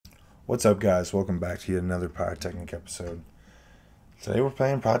What's up, guys? Welcome back to yet another Pyrotechnic episode. Today we're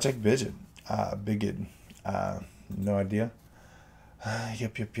playing Project Bigid. Bigid. No idea.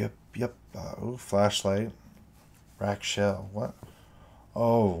 Yep. Oh, flashlight. Rack shell. What?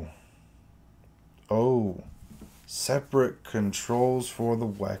 Oh. Separate controls for the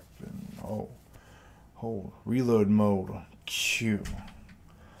weapon. Oh. Reload mode. Q.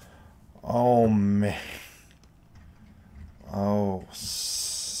 Oh, man. Oh,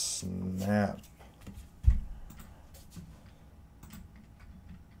 snap.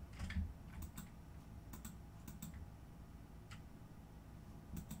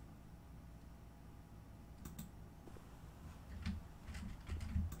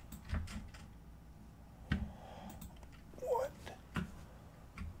 What?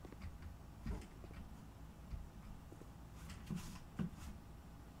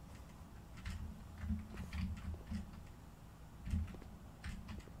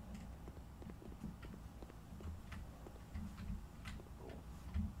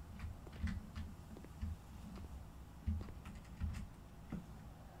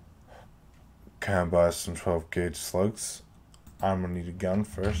 Can I buy some 12 gauge slugs? I'm gonna need a gun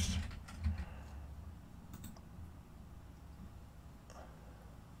first.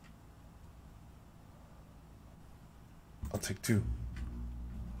 I'll take 2.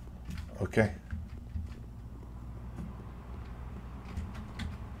 Okay.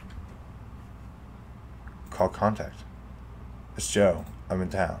 Call contact. It's Joe. I'm in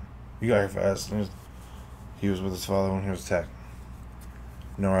town. You got here fast. He was with his father when he was attacked.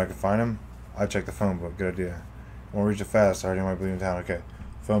 You know where I can find him? I checked the phone book. Good idea. Won't reach it fast. I heard he might be in town. Okay.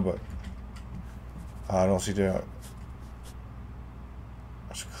 Phone book. I don't see Joe.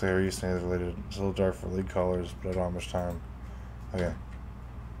 It's clear East Natives related. It's a little dark for lead callers, but I don't have much time. Okay.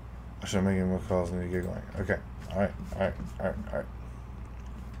 I should make any more calls and need to get going. Okay. Alright.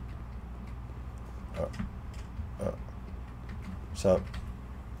 What's up?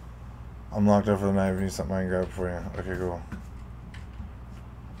 I'm locked up for the night. If you need something I can grab for you. Okay, cool.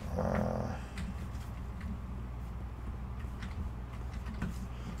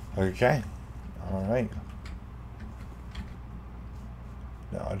 Okay. Alright.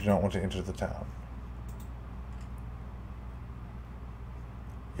 No, I do not want to enter the town.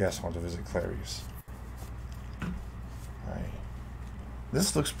 Yes, I want to visit Clarice. Alright.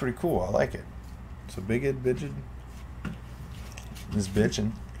 This looks pretty cool. I like it. It's a Bigid. It's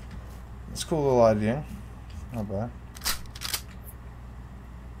bitchin'. It's a cool little idea. Not bad.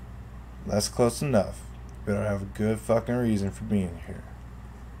 That's close enough. Better have a good fucking reason for being here.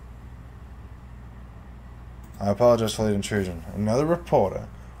 I apologize for late intrusion. Another reporter,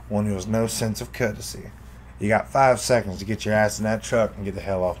 one who has no sense of courtesy. You got 5 seconds to get your ass in that truck and get the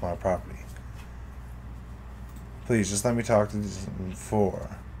hell off my property. Please, just let me talk to this.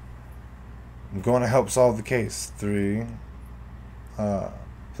 4. I'm going to help solve the case. 3.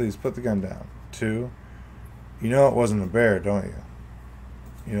 Please put the gun down. 2. You know it wasn't a bear, don't you?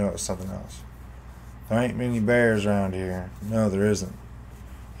 You know it was something else. There ain't many bears around here. No, there isn't.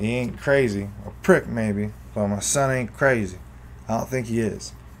 He ain't crazy. A prick, maybe. But my son ain't crazy. I don't think he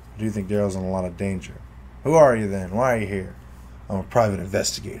is. I do think Daryl's in a lot of danger. Who are you then? Why are you here? I'm a private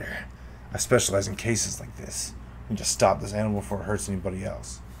investigator. I specialize in cases like this. We need to stop this animal before it hurts anybody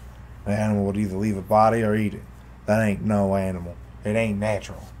else. An animal would either leave a body or eat it. That ain't no animal. It ain't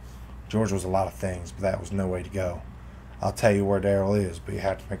natural. George was a lot of things, but that was no way to go. I'll tell you where Daryl is, but you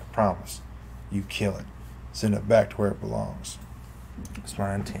have to make a promise. You kill it. Send it back to where it belongs. That's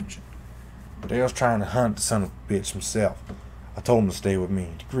my intention. Daryl's trying to hunt the son of a bitch himself. I told him to stay with me,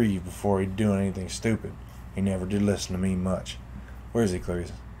 to grieve before he'd do anything stupid. He never did listen to me much. Where is he,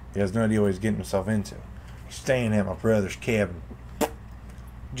 Clarice? He has no idea what he's getting himself into. He's staying at my brother's cabin.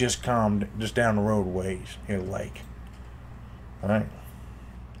 Just down the road a ways, near the lake. Alright.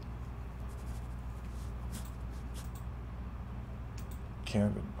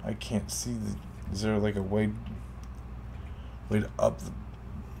 Cabin. I can't see the... Is there like a way to up the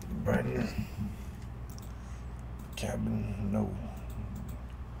brightness? Cabin. No.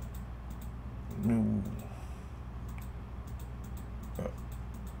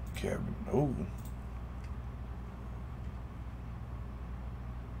 Cabin. Oh.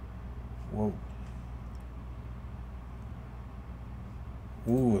 Whoa.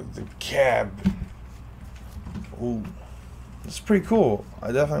 Ooh, the cabin. Ooh. It's pretty cool.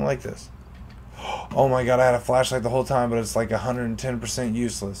 I definitely like this. Oh my god, I had a flashlight the whole time, but it's like 110%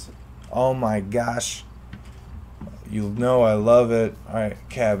 useless. Oh my gosh. You know I love it. Alright,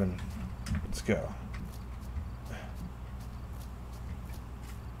 cabin. Let's go.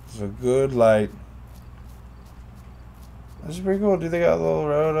 It's a good light. This is pretty cool, dude. They got a little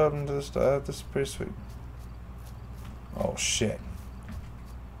road up into the stuff. This is pretty sweet. Oh, shit.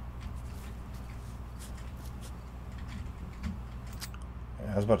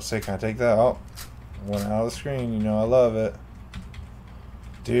 Yeah, I was about to say, can I take that? Oh, went out of the screen. You know I love it.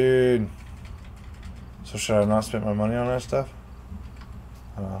 Dude. So should I have not spent my money on that stuff?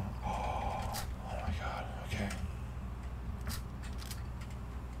 Oh my god. Okay.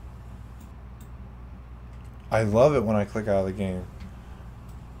 I love it when I click out of the game.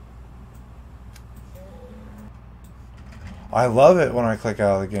 I love it when I click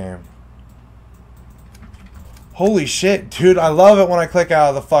out of the game. Holy shit, dude. I love it when I click out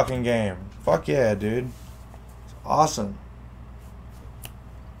of the fucking game. Fuck yeah, dude. It's awesome.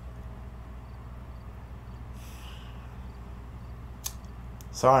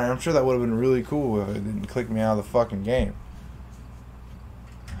 Sorry, I'm sure that would have been really cool if it didn't click me out of the fucking game.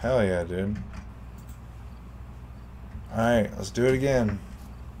 Hell yeah, dude. Alright, let's do it again.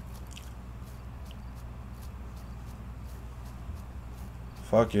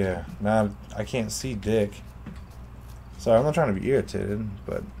 Fuck yeah. Now I can't see dick. Sorry, I'm not trying to be irritated,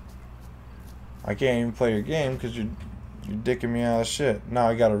 but I can't even play your game because you're dicking me out of shit. Now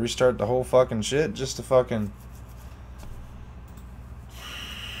I gotta restart the whole fucking shit just to fucking...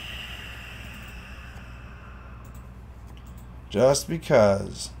 Just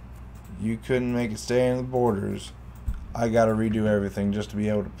because you couldn't make it stay in the borders, I gotta redo everything just to be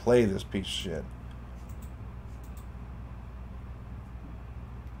able to play this piece of shit.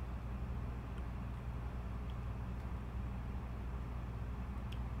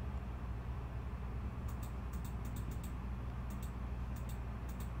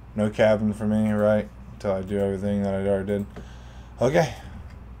 No cabin for me, right? Until I do everything that I already did. Okay.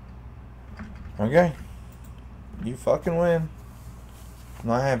 Okay. You fucking win. I'm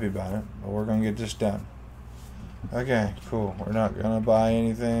not happy about it, but we're gonna get this done. Okay, cool. We're not gonna buy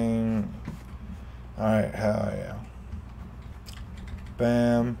anything. Alright, hell yeah.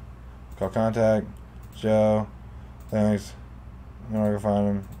 Bam. Call contact. Joe. Thanks. I'm gonna find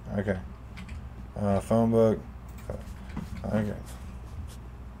him. Okay. Phone book. Okay.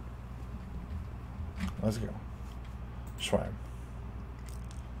 Let's go. Swipe.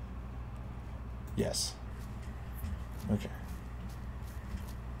 Yes. Okay.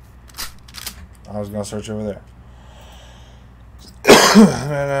 I was gonna search over there.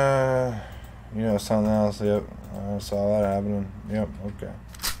 And you know, something else. Yep, I saw that happening. Yep. Okay.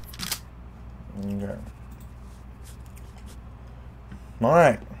 Okay. All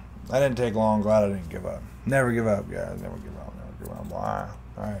right. That didn't take long. Glad I didn't give up. Never give up, guys. Never give up. Never give up. Blah.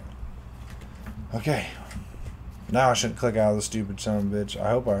 All right. Okay. Now I shouldn't click out of the stupid son of a bitch.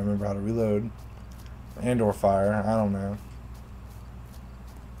 I hope I remember how to reload. And or fire. I don't know.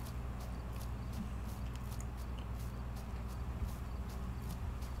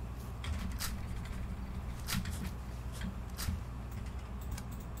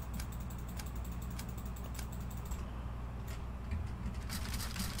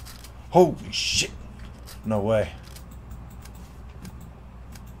 Holy shit. No way.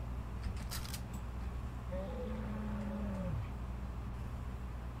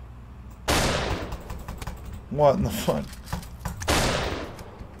 What in the fuck?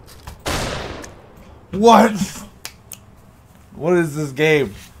 What? What is this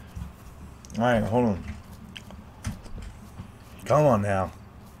game? Alright, hold on. Come on now.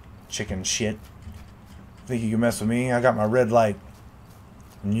 Chicken shit. Think you can mess with me? I got my red light.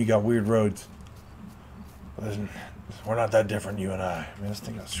 And you got weird roads. Listen, we're not that different, you and I. Man, this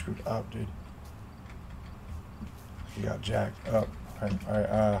thing got screwed up, dude. You got jacked up.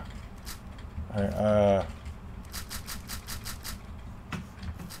 Alright,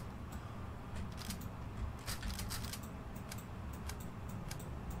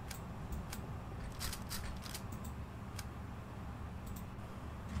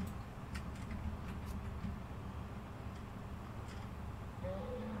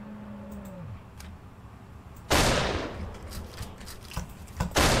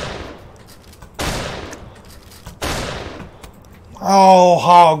 oh,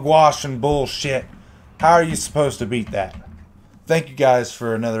 hogwash and bullshit. How are you supposed to beat that? Thank you guys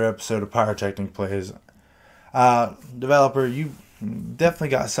for another episode of Pyrotechnic Plays. Developer, you definitely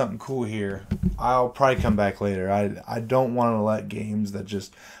got something cool here. I'll probably come back later. I don't want to let games that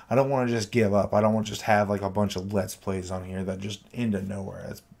just... I don't want to just give up. I don't want to just have like a bunch of Let's Plays on here that just end of nowhere.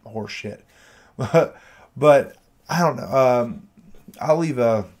 That's horse shit. But I don't know.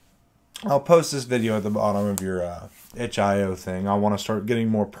 I'll post this video at the bottom of your itch.io thing. I want to start getting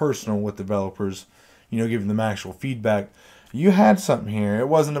more personal with developers, you know, giving them actual feedback. You had something here. It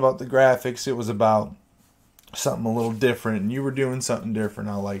wasn't about the graphics. It was about something a little different, and you were doing something different.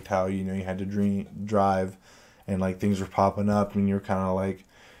 I liked how, you know, you had to drive, and like things were popping up, and you're kind of like,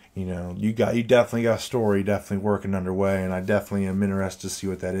 you know, you definitely got a story, definitely working underway, and I definitely am interested to see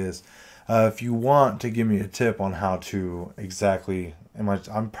what that is. If you want to give me a tip on how to exactly,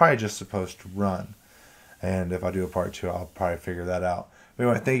 I'm probably just supposed to run, and if I do a part 2, I'll probably figure that out. But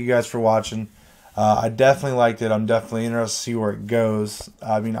anyway, thank you guys for watching. I definitely liked it. I'm definitely interested to see where it goes.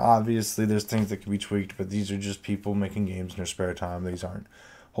 I mean, obviously, there's things that can be tweaked, but these are just people making games in their spare time. These aren't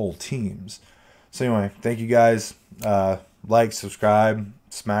whole teams. So anyway, thank you guys. Like, subscribe,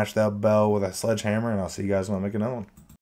 smash that bell with a sledgehammer, and I'll see you guys when I make another one.